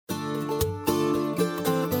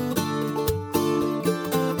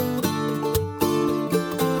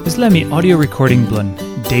Islami audio recording blun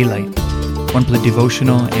Daylight. Wanpela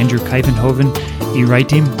devotional Andrew Kuyvenhoven,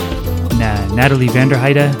 Ritim, na Natalie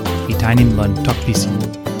Vanderheide, tainim lun Pisin.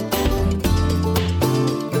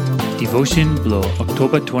 Devotion blo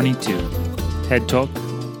October 22. Head talk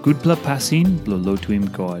Gutpela Pasin blo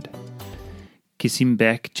Lotuim God. Kisim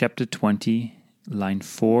Bek chapter 20, line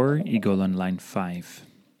 4, on line 5.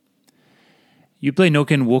 Yupela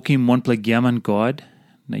wokim wanpela giaman God.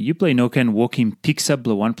 Now, Yupela wokim piksa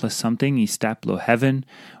blo wanpela samting, stap lo heven,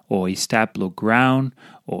 or stap lo graun,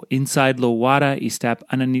 or insait lo wara, stap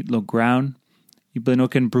aninit lo graun. Yupela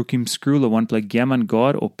brukim skru lo wanpela giaman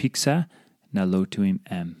God, or piksa, na Lotuim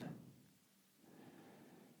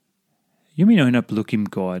Yumi no inap lukim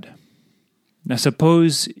God. Now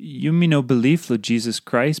suppose Yumi no belief lo Jisas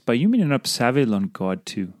Krais, but Yumi no inap save lon God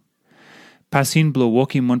too. Pasin blo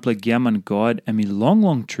wokim wanpela giaman God,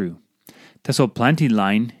 longlong true. Tasol planti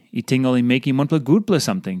line, ting only making wanpela Gutpela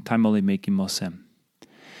something, time only making mosem.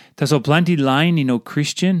 Tasol planti line,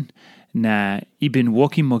 Christian, na been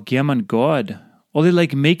wokim mo giaman God, only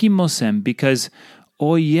like making mosem, because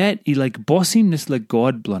yet like bossing this like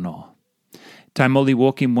God blano. Time only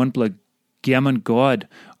wokim wanpela giaman God,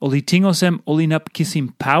 only tingosem only nap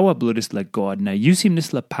kisim power bloodis like God, na usim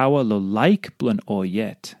this la power lo like blon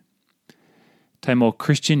yet. Time all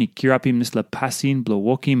Christian, kirapim this la pasin blo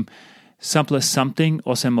wokim SAMPELA samting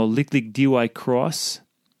osem o liklik dy cross.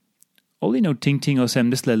 Only no ting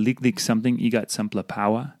osem this la liklik something got SAMPELA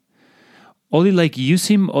power. Only like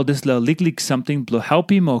usim o this la liklik something blo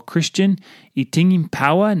help him o Christian ting him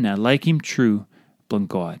power na like him true blon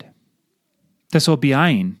God. Tasol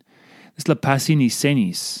behind this la pasin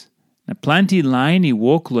senis. Na planti line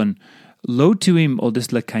woklon Lotuim o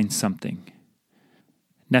this la kind something.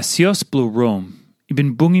 Nacios blo Rome.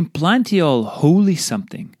 Been bunging planti all holy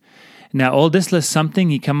something. Now all this la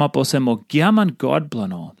something come up osem o giaman God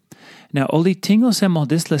blano. Now only ting osem all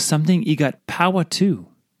this la something got power too.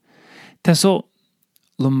 Tasol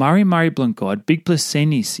lo mari blon God big plus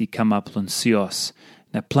senis come up lon sios.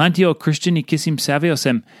 Now planti o Christian kisim save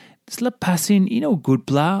osem this la pasin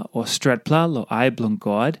Gutpela or stratpla lo blon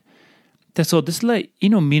God. Tasol this la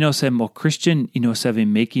minosem o Christian save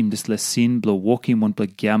making this la sin blo wokim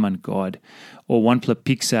wanpela giaman God or wanpela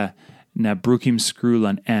piksa na brukim skru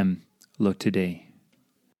lon lo today.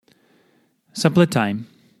 SAMPELA time,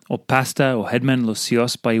 o pasta o heven lo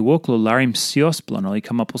sios by wok lo larim sios blano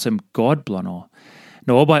come up osem God blano.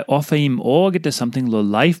 No by offer him get to something lo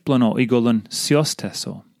life blano igolon sios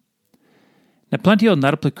teso. Na planti o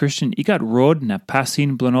narapla Christian got rod na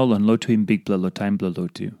pasin blano lon Lotuim bigpla lo time blo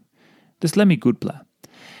lotu. This lemi Gutpela.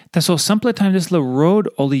 Tasol SAMPELA time this lo rod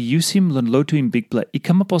oli usim lon Lotuim bigpla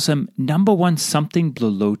come up osem number one something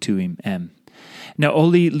blo Lotuim Now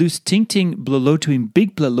only loose tinting blo Lotuim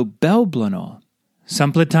bigpla lo bel blano.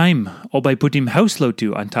 SAMPELA time, by putting house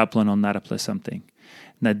lotu on top blano narapla something.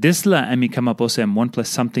 Now this la come up osem wanpela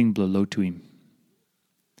something blo Lotuim.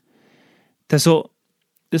 Tasol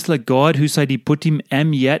this la God who said he put him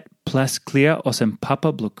yet plus clear osem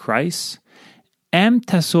papa blo Krais.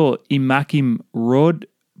 Tasol imakim rod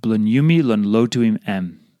blon Yumi lon Lotuim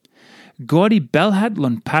God belhat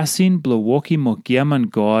lon pasin blo wokim mo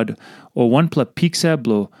giaman God or wanpela piksa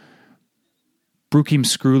blo brukim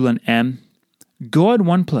skru lon God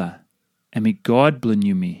wanpela God blon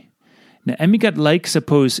Yumi. Na got like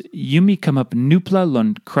suppose Yumi come up nupla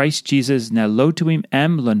lon Krais Jisas na Lotuim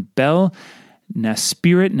lon bel na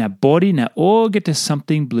spirit na body na all get to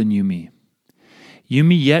something blon Yumi.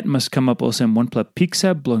 Yumi yet must come up osem wanpela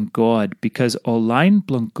piksa blon God because all line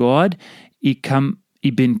blon God come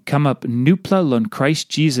up nupla lon Krais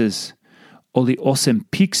Jisas, oli osem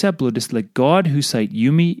piksa blodis le God who sait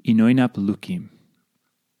Yumi inap lukim.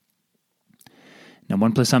 Now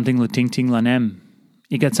wanpela something lo tingting lanem.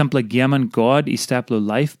 Got SAMPELA giaman God stap lo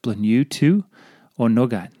life blon you too, or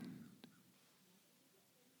nogat.